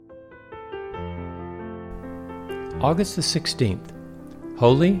August the 16th,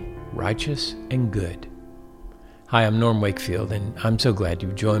 Holy, Righteous, and Good. Hi, I'm Norm Wakefield, and I'm so glad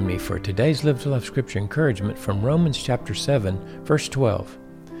you've joined me for today's Live to Love Scripture encouragement from Romans chapter 7, verse 12.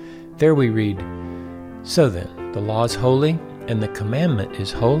 There we read, "So then, the law is holy, and the commandment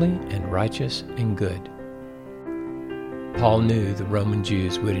is holy and righteous and good." Paul knew the Roman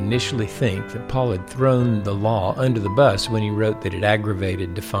Jews would initially think that Paul had thrown the law under the bus when he wrote that it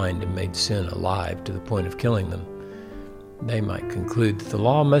aggravated, defined, and made sin alive to the point of killing them. They might conclude that the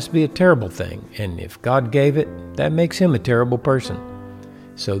law must be a terrible thing, and if God gave it, that makes him a terrible person.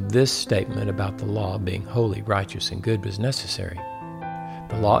 So this statement about the law being holy, righteous, and good was necessary.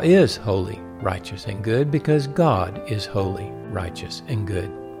 The law is holy, righteous, and good because God is holy, righteous, and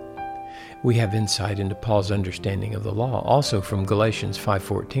good. We have insight into Paul's understanding of the law also from Galatians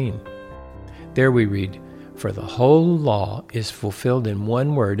 5:14. There we read, "For the whole law is fulfilled in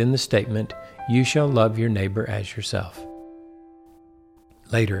one word in the statement, 'You shall love your neighbor as yourself.'"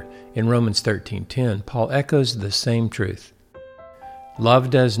 Later, in Romans 13:10, Paul echoes the same truth. "Love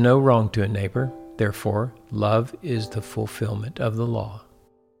does no wrong to a neighbor, therefore love is the fulfillment of the law."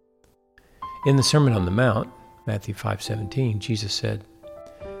 In the Sermon on the Mount, Matthew 5:17, Jesus said,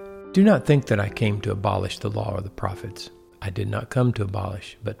 "Do not think that I came to abolish the law or the prophets. I did not come to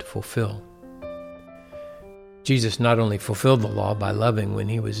abolish, but to fulfill." Jesus not only fulfilled the law by loving when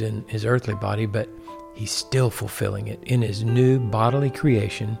he was in his earthly body, but he's still fulfilling it in his new bodily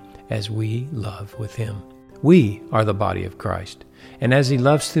creation as we love with him. We are the body of Christ, and as he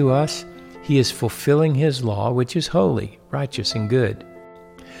loves through us, he is fulfilling his law, which is holy, righteous, and good.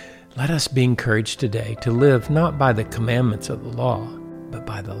 Let us be encouraged today to live not by the commandments of the law, but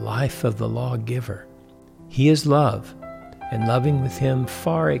by the life of the lawgiver. He is love, and loving with him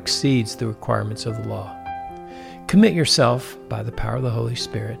far exceeds the requirements of the law. Commit yourself by the power of the Holy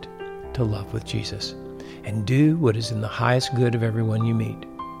Spirit to love with Jesus, and do what is in the highest good of everyone you meet.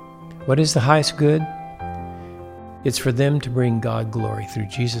 What is the highest good? It's for them to bring God glory through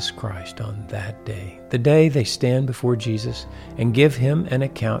Jesus Christ on that day, the day they stand before Jesus and give him an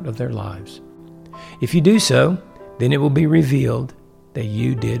account of their lives. If you do so, then it will be revealed that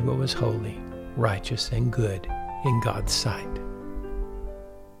you did what was holy, righteous, and good in God's sight.